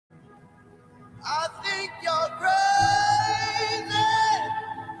I think you're crazy.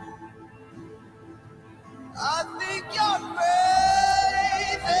 I think you're crazy.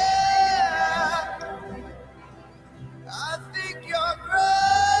 I think you're crazy.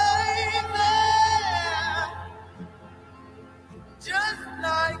 Just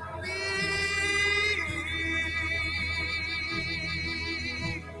like me.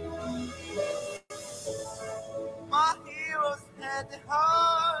 My heroes had it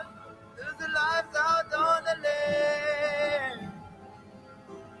hard. There's the lives out on the lane.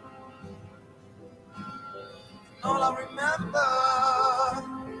 All I remember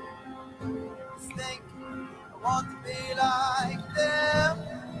is think I want to be like them.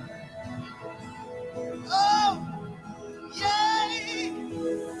 Oh, yay!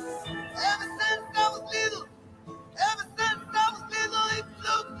 Ever since I was little, it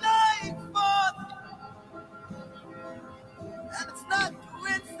looked like fun. And it's not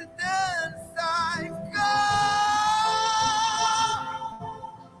coincidence I've come.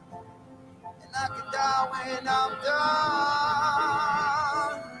 And I can die when I'm done.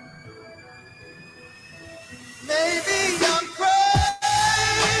 Maybe I'm crazy.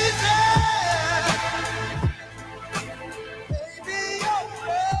 Maybe you're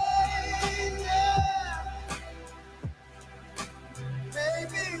crazy.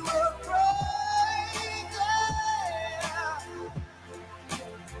 Maybe we're crazy.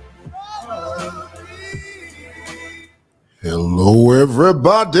 Hello,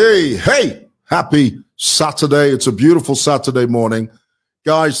 everybody. Hey, happy Saturday. It's a beautiful Saturday morning.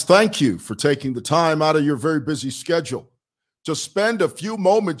 Guys, thank you for taking the time out of your very busy schedule to spend a few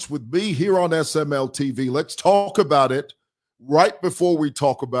moments with me here on SMLtv. Let's talk about it. Right before we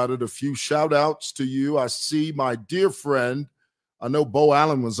talk about it, a few shout outs to you. I see my dear friend, I know Bo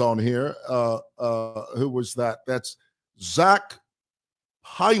Allen was on here. Who was that? That's Zach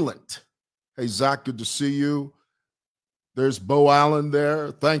Hylant. Hey, Zach, good to see you. There's Bo Allen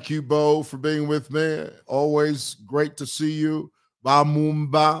there. Thank you, Bo, for being with me. Always great to see you.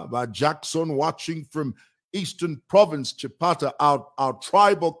 Bamumba, by Jackson, watching from Eastern Province, Chipata, our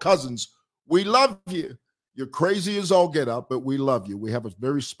tribal cousins. We love you. You're crazy as all get out, but we love you. We have a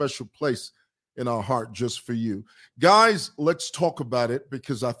very special place in our heart just for you. Guys, let's talk about it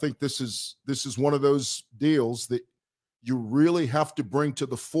because I think this is one of those deals that you really have to bring to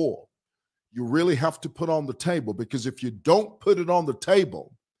the fore. You really have to put on the table, because if you don't put it on the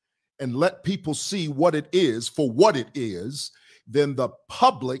table and let people see what it is for what it is, then the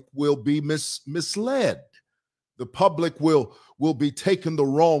public will be misled. The public will be taken the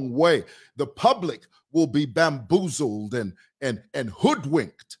wrong way. The public will be bamboozled and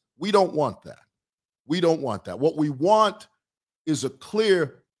hoodwinked. We don't want that. We don't want that. What we want is a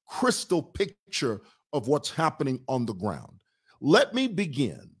clear, crystal picture of what's happening on the ground. Let me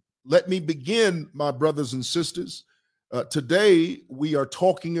begin, my brothers and sisters. Today, we are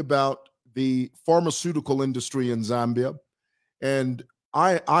talking about the pharmaceutical industry in Zambia. And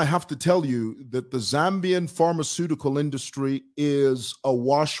I have to tell you that the Zambian pharmaceutical industry is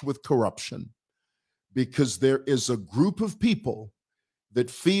awash with corruption, because there is a group of people that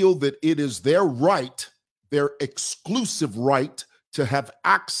feel that it is their right, their exclusive right, to have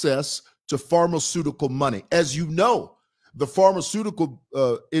access to pharmaceutical money. As you know, the pharmaceutical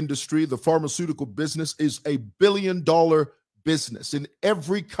industry, the pharmaceutical business is a billion-dollar business in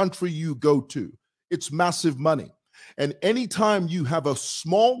every country you go to. It's massive money. And anytime you have a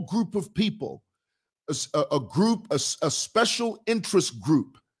small group of people, a special interest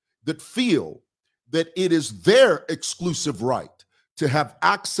group that feel that it is their exclusive right to have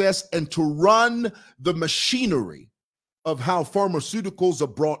access and to run the machinery of how pharmaceuticals are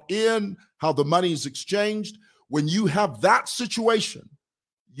brought in, how the money is exchanged. When you have that situation,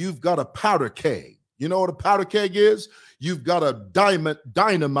 you've got a powder keg. You know what a powder keg is? You've got a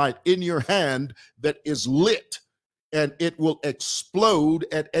dynamite in your hand that is lit, and it will explode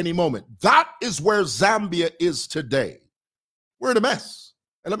at any moment. That is where Zambia is today. We're in a mess.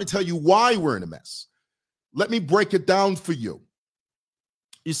 And let me tell you why we're in a mess. Let me break it down for you.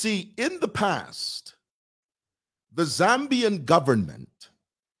 You see, in the past, the Zambian government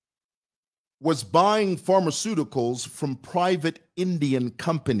was buying pharmaceuticals from private Indian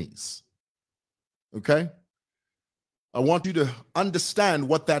companies. Okay? I want you to understand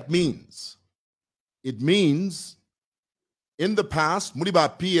what that means. It means, in the past,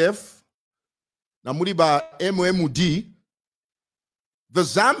 Muriba PF, na Muriba MMD, the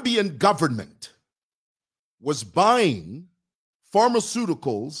Zambian government was buying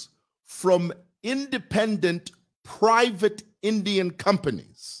pharmaceuticals from independent private Indian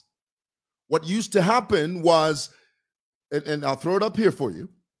companies. What used to happen was, and I'll throw it up here for you,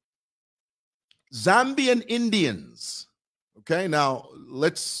 Zambian Indians. Okay, now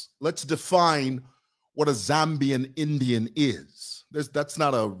let's define what a Zambian Indian is. That's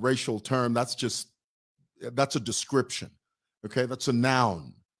not a racial term. That's a description. Okay, that's a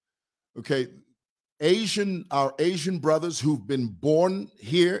noun. Okay, our Asian brothers who've been born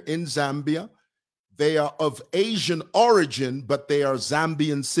here in Zambia, they are of Asian origin, but they are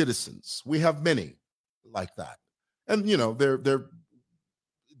Zambian citizens. We have many like that. And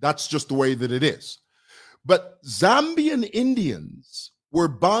that's just the way that it is. But Zambian Indians were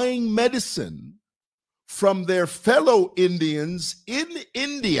buying medicine from their fellow Indians in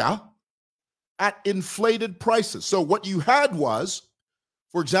India at inflated prices. So what you had was,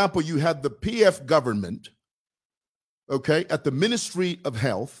 for example, you had the PF government, okay, at the Ministry of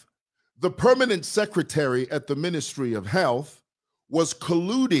Health. The permanent secretary at the Ministry of Health was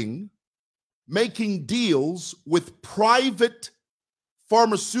colluding, making deals with private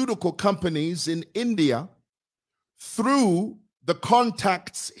pharmaceutical companies in India through the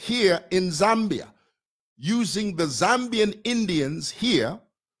contacts here in Zambia, using the Zambian Indians here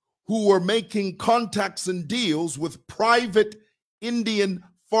who were making contacts and deals with private Indian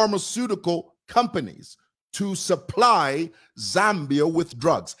pharmaceutical companies to supply Zambia with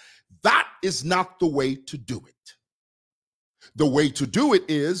drugs. That is not the way to do it. The way to do it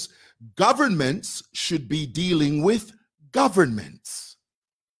is governments should be dealing with governments.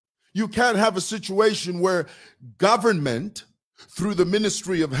 You can't have a situation where government, through the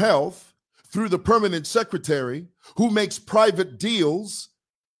Ministry of Health, through the permanent secretary, who makes private deals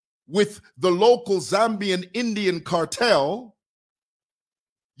with the local Zambian Indian cartel,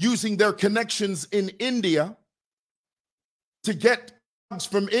 using their connections in India to get drugs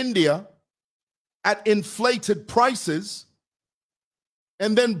from India at inflated prices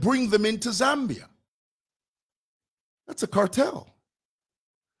and then bring them into Zambia. That's a cartel.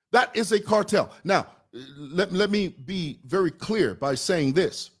 That is a cartel. Now, let me be very clear by saying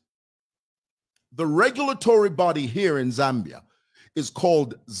this. The regulatory body here in Zambia is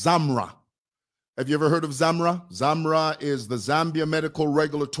called ZAMRA. Have you ever heard of ZAMRA? ZAMRA is the Zambia Medical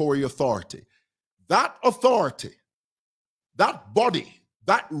Regulatory Authority. That authority, that body,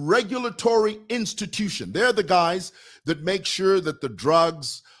 that regulatory institution, they're the guys that make sure that the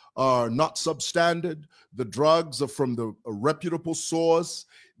drugs are not substandard, the drugs are from a reputable source.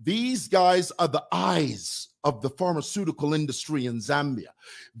 These guys are the eyes of the pharmaceutical industry in Zambia.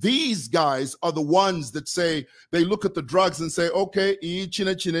 These guys are the ones that say, they look at the drugs and say, okay,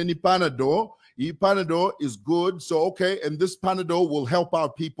 Panadol is good, so okay, and this Panadol will help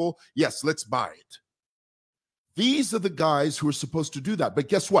our people. Yes, let's buy it. These are the guys who are supposed to do that. But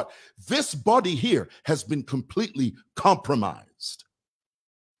guess what? This body here has been completely compromised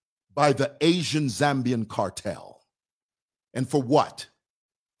by the Asian Zambian cartel. And for what?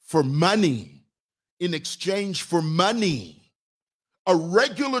 For money. In exchange for money. A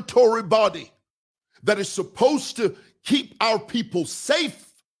regulatory body that is supposed to keep our people safe,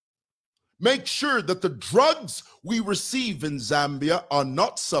 make sure that the drugs we receive in Zambia are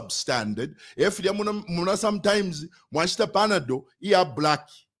not substandard. If sometimes Panado, black,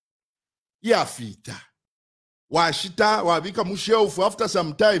 fita. Washita, wabika mushelfu after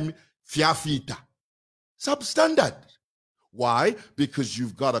some time, fita. Substandard. Why? Because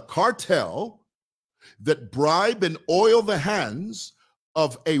you've got a cartel that bribe and oil the hands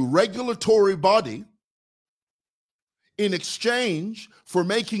of a regulatory body in exchange for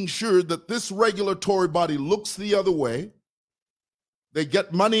making sure that this regulatory body looks the other way. They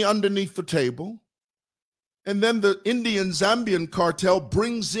get money underneath the table. And then the Indian Zambian cartel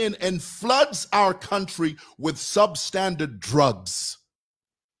brings in and floods our country with substandard drugs.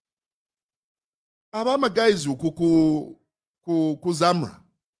 Abama guys ku Zamra.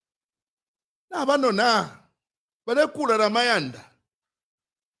 Na abano na. Badekula ramayanda.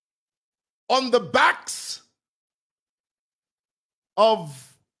 On the backs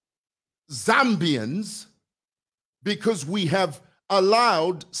of Zambians, because we have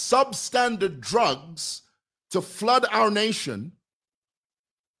allowed substandard drugs to flood our nation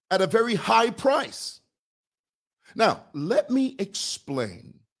at a very high price. Now, let me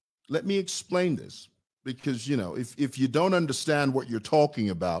explain this, because, you know, if you don't understand what you're talking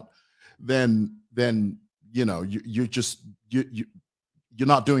about, then you know, you're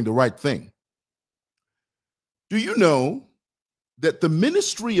not doing the right thing. Do you know that the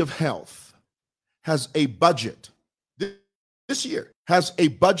Ministry of Health has a budget this year, has a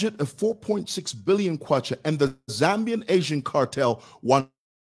budget of 4.6 billion kwacha, and the Zambian Asian cartel wants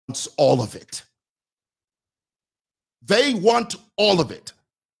all of it. They want all of it.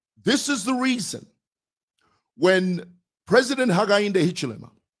 This is the reason when President Hakainde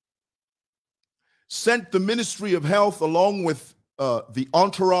Hichilema sent the Ministry of Health along with the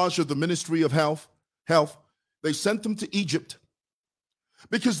entourage of the Ministry of Health. They sent them to Egypt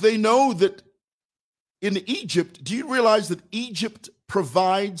because they know that in Egypt, do you realize that Egypt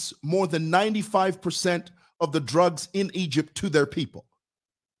provides more than 95% of the drugs in Egypt to their people?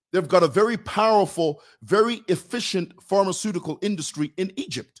 They've got a very powerful, very efficient pharmaceutical industry in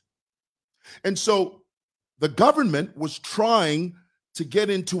Egypt. And so the government was trying to get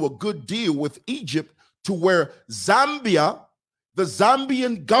into a good deal with Egypt to where Zambia, the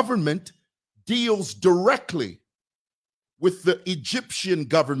Zambian government, deals directly with the Egyptian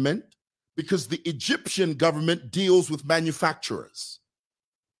government because the Egyptian government deals with manufacturers.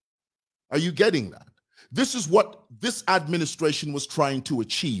 Are you getting that? This is what this administration was trying to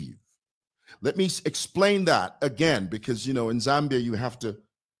achieve. Let me explain that again, because, you know, in Zambia, you have to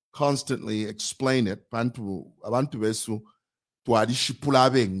constantly explain it.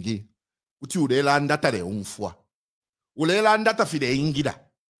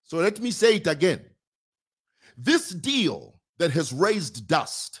 So let me say it again. This deal that has raised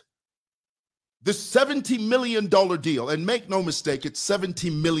dust, this $70 million deal, and make no mistake, it's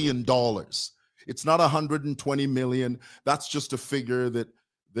 $70 million. It's not 120 million. That's just a figure that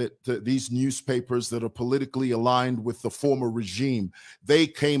these newspapers that are politically aligned with the former regime, they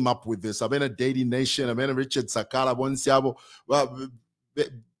came up with this. I've been a Daily Nation, I've been a Richard Sakala, well,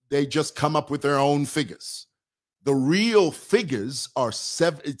 they just come up with their own figures. The real figures are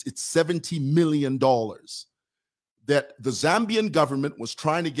it's $70 million that the Zambian government was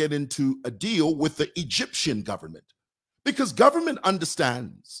trying to get into a deal with the Egyptian government, because government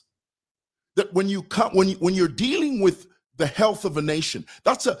understands that when you're dealing with the health of a nation,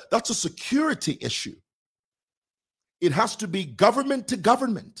 that's a security issue. It has to be government to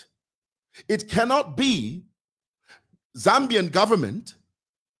government. It cannot be Zambian government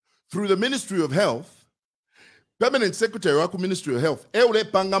through the Ministry of Health, Permanent Secretary of Ministry of Health,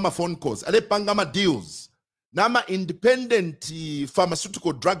 pangama phone calls, pangama deals, nama independent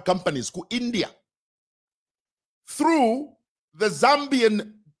pharmaceutical drug companies ku India through the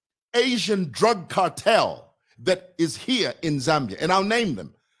Zambian Asian drug cartel that is here in Zambia, and I'll name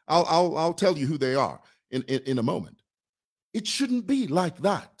them. I'll tell you who they are in a moment. It shouldn't be like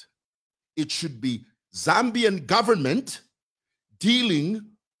that. It should be Zambian government dealing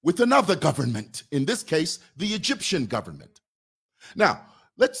with another government, in this case, the Egyptian government. Now,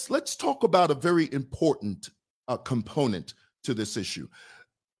 let's talk about a very important component to this issue,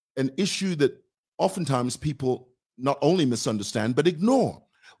 an issue that oftentimes people not only misunderstand, but ignore.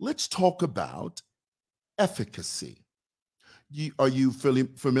 Let's talk about efficacy. Are you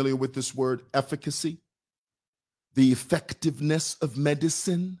familiar with this word, efficacy? The effectiveness of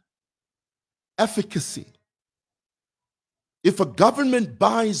medicine? Efficacy. If a government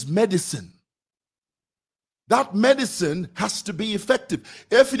buys medicine, that medicine has to be effective.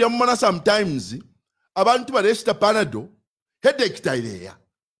 If sometimes abantu baresta panado, headache taileya.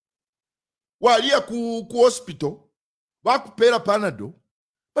 Walia ku hospital, wakupera panado,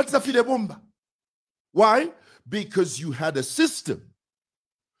 but zafile bomba. Why? Because you had a system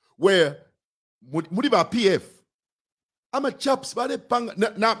where mudiba PF, I'm a chaps,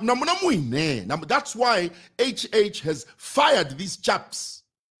 that's why HH has fired these chaps,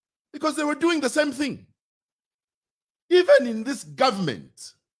 because they were doing the same thing. Even in this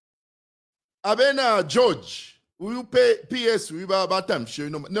government, Abena George, we pay PS, we about time,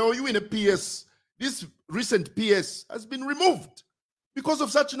 no, you in a PS. This recent PS has been removed because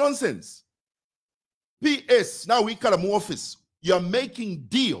of such nonsense. PS, now we call them office. You're making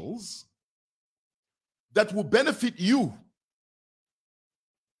deals that will benefit you.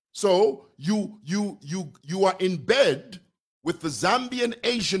 So you are in bed with the Zambian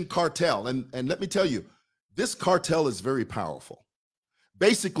Asian cartel. And let me tell you, this cartel is very powerful.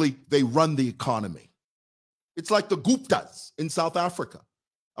 Basically, they run the economy. It's like the Guptas in South Africa.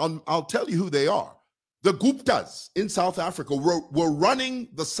 I'll tell you who they are. The Guptas in South Africa were running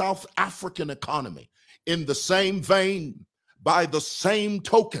the South African economy in the same vein, by the same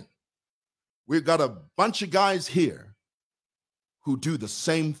token. We've got a bunch of guys here who do the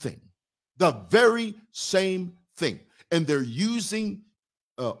same thing, the very same thing. And they're using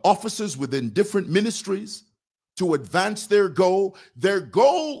officers within different ministries to advance their goal. Their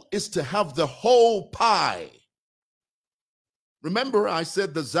goal is to have the whole pie. Remember, I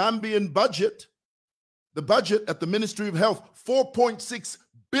said the Zambian budget, the budget at the Ministry of Health, 4.6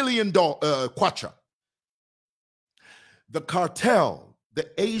 billion kwacha. The cartel, the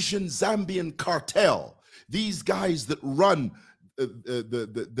Asian Zambian cartel, these guys that run,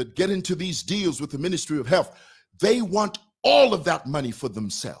 that get into these deals with the Ministry of Health, they want all of that money for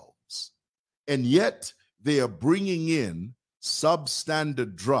themselves. And yet they are bringing in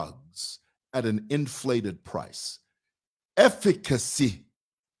substandard drugs at an inflated price. Efficacy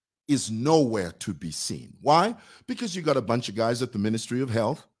is nowhere to be seen. Why? Because you got a bunch of guys at the Ministry of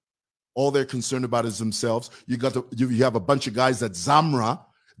Health. All they're concerned about is themselves. You have a bunch of guys at ZAMRA,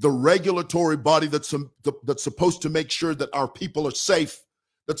 the regulatory body that's supposed to make sure that our people are safe,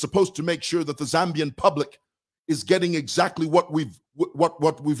 that's supposed to make sure that the Zambian public is getting exactly what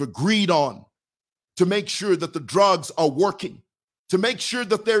we've agreed on, to make sure that the drugs are working, to make sure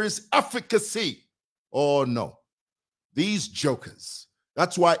that there is efficacy. Oh no, these jokers.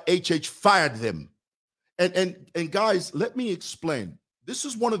 That's why HH fired them. And guys, let me explain. This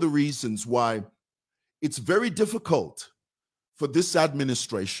is one of the reasons why it's very difficult for this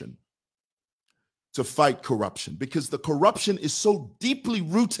administration to fight corruption, because the corruption is so deeply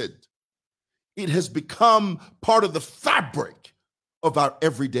rooted. It has become part of the fabric of our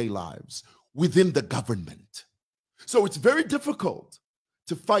everyday lives within the government. So it's very difficult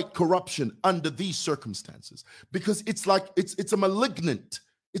to fight corruption under these circumstances, because it's like it's malignant.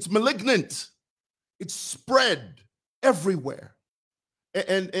 It's spread everywhere.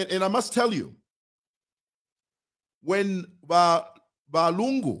 And I must tell you, when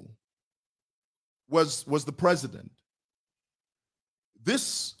Balungu was the president,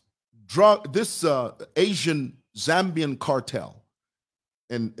 this Asian Zambian cartel,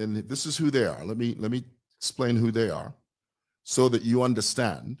 and this is who they are. Let me explain who they are so that you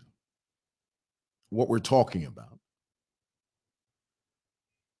understand what we're talking about.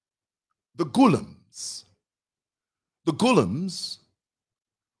 The Gulams. The Gulams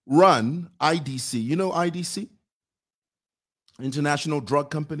run IDC. You know IDC? International Drug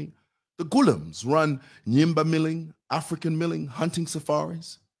Company. The Gulams run Nyimba milling, African milling, hunting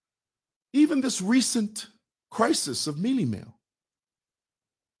safaris. Even this recent crisis of mealie meal.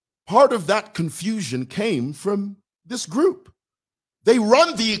 Part of that confusion came from this group. They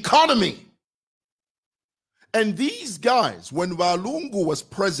run the economy. And these guys, when Walungu was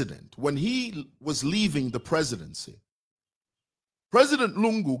president, when he was leaving the presidency, President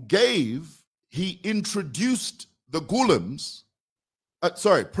Lungu introduced the Gulams,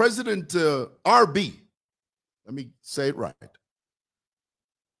 President RB, let me say it right.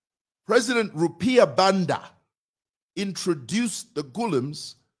 President Rupia Banda introduced the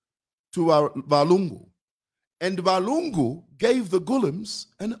Gulams to Walungu, and Walungu gave the Gulams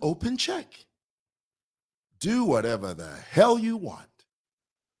an open check. Do whatever the hell you want.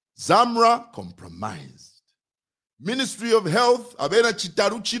 ZAMRA compromised. Ministry of Health, Abena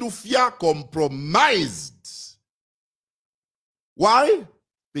Chitaru Chirufia compromised. Why?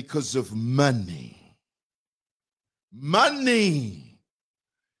 Because of money. Money.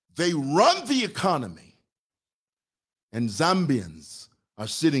 They run the economy. And Zambians are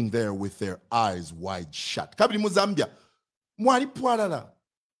sitting there with their eyes wide shut. Kabili mu Zambia. Mwari puarala.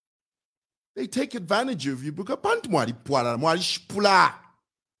 They take advantage of you because mwari puarala, mwari shpula.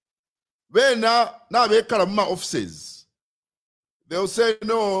 When now they come offices, they'll say,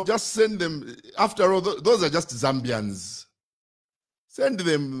 no, just send them. After all, those are just Zambians. Send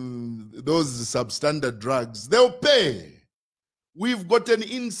them those substandard drugs. They'll pay. We've got an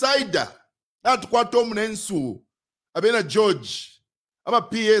insider. At Kwatom Nensu, Abena George, I'm a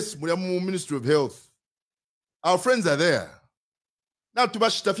PS, Ministry of Health. Our friends are there. Now to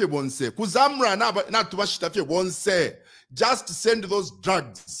bashitafye bonse. Kuzamra na to bashitafye bonse. Just send those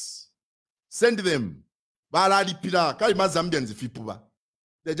drugs. Send them. Baladi pila. Kali ma Zambians ifipuba.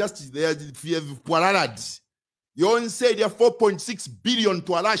 They're puararad. You only say they're 4.6 billion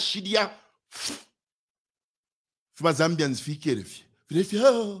to ala shidia. Fuma Zambians fikirifi.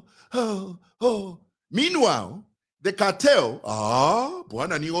 Oh. Meanwhile, the cartel,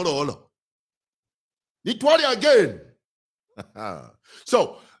 bwana ni olo. Nitwali again.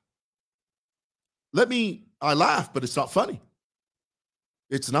 So, I laugh, but it's not funny.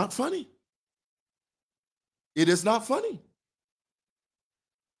 It's not funny. It is not funny.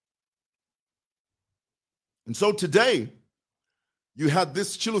 And so today, you had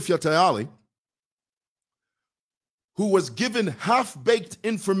this Chilufya Tayali who was given half-baked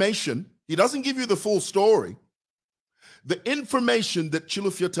information. He doesn't give you the full story. The information that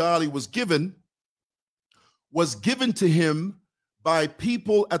Chilufya Tayali was given to him by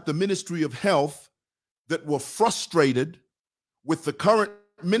people at the Ministry of Health that were frustrated with the current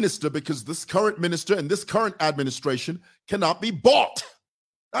minister, because this current minister and this current administration cannot be bought.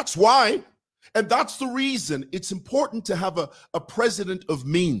 That's why. And that's the reason it's important to have a president of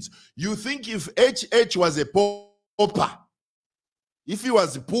means. You think if HH was a pauper, if he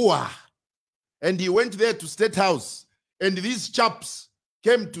was poor, and he went there to State House, and these chaps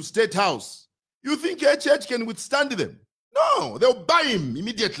came to State House, You think HH can withstand them? No, they'll buy him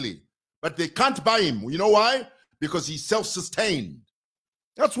immediately. But they can't buy him. You know why? Because he's self-sustained.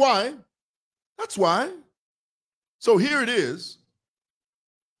 That's why. That's why. So here it is.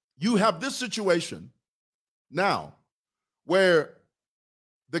 You have this situation now where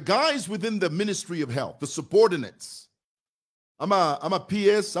the guys within the Ministry of Health, the subordinates, I'm a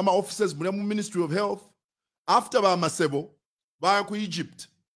PS, I'm a officers, Ministry of Health, after Masebo, Egypt,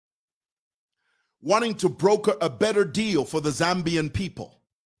 wanting to broker a better deal for the Zambian people,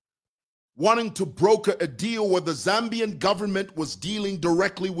 wanting to broker a deal where the Zambian government was dealing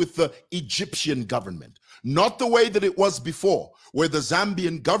directly with the Egyptian government, not the way that it was before, where the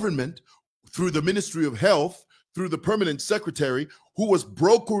Zambian government, through the Ministry of Health, through the permanent secretary, who was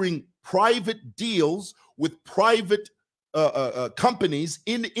brokering private deals with private companies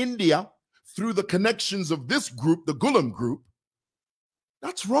in India through the connections of this group, the Gulam group.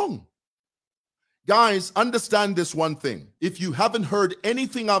 That's wrong. Guys, understand this one thing. If you haven't heard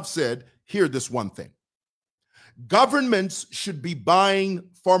anything I've said, hear this one thing. Governments should be buying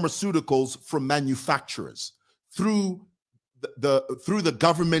pharmaceuticals from manufacturers through the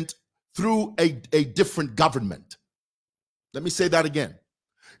government, through a different government. Let me say that again.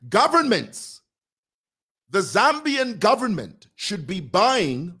 Governments, the Zambian government should be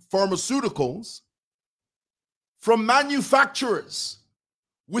buying pharmaceuticals from manufacturers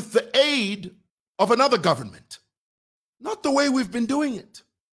with the aid of another government. Not the way we've been doing it.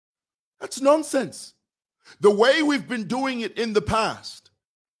 That's nonsense. The way we've been doing it in the past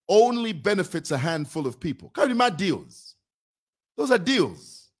only benefits a handful of people. Can't be my deals. Those are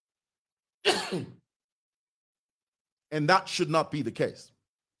deals. And that should not be the case.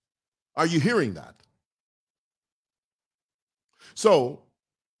 Are you hearing that? So,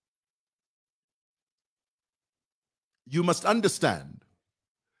 you must understand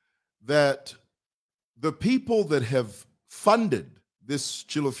that the people that have funded this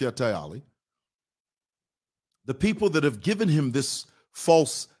Chilufya Tayali, the people that have given him this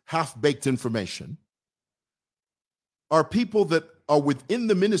false, half-baked information, are people that are within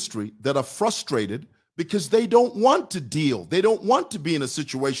the ministry that are frustrated because they don't want to deal. They don't want to be in a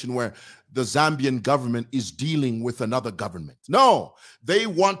situation where the Zambian government is dealing with another government. No, they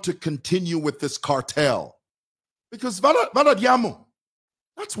want to continue with this cartel because Varadiamo.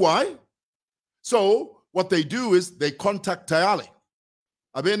 That's why. So what they do is they contact Tayali.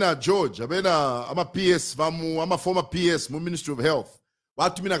 Abena George, I'm a PS, I'm a former PS, Ministry of Health.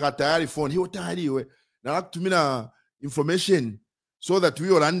 Watumina got Tayali phone. He was Tayali. Now Tumina information so that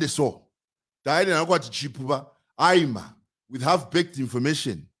we all understand so. Tayali na kwa chipuba. Aima with half-baked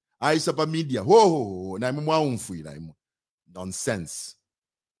information. Aisapa media. Whoa, na mwa umfui na nonsense.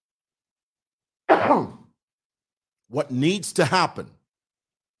 What needs to happen,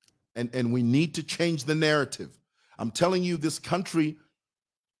 and we need to change the narrative. I'm telling you, this country,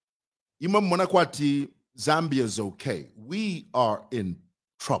 Imam Monakwati, Zambia is okay. We are in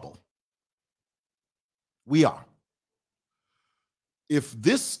trouble. We are. If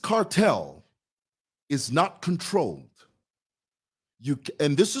this cartel is not controlled,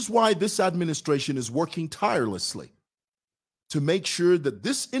 and this is why this administration is working tirelessly to make sure that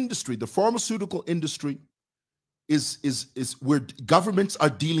this industry, the pharmaceutical industry, is where governments are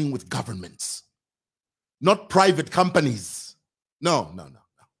dealing with governments, not private companies. No.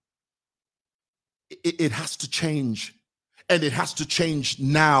 It has to change, and it has to change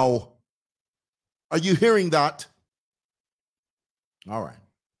now. Are you hearing that? All right.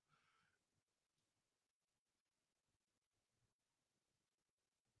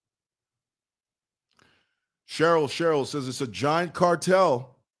 Cheryl says it's a giant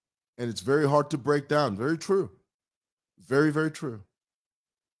cartel, and it's very hard to break down. Very true. Very, very true.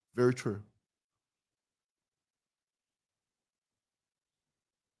 Very true.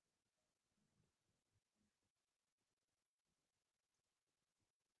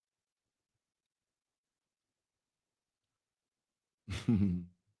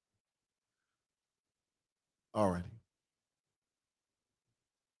 All righty.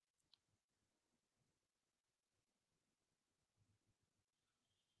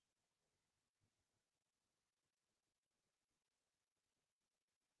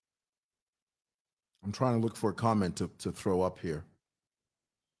 I'm trying to look for a comment to throw up here.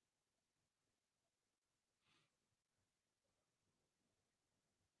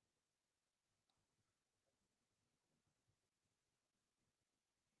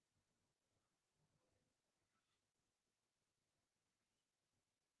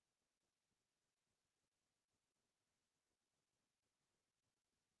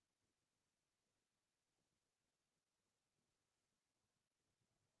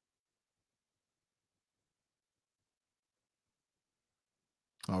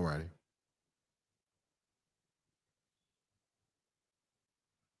 All righty.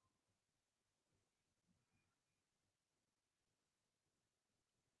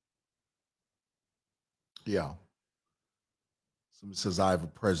 Yeah. Somebody says, I have a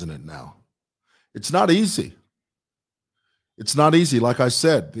president now. It's not easy. It's not easy. Like I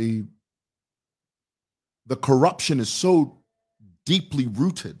said, the corruption is so deeply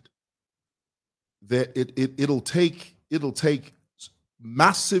rooted that it'll take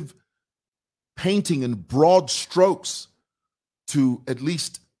massive painting in broad strokes to at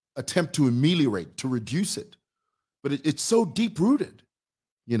least attempt to ameliorate, to reduce it. But it's so deep rooted,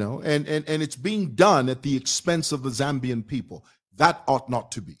 you know, and it's being done at the expense of the Zambian people. That ought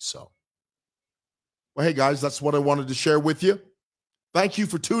not to be so. Well, hey guys, that's what I wanted to share with you. Thank you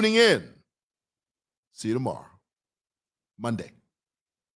for tuning in. See you tomorrow, Monday.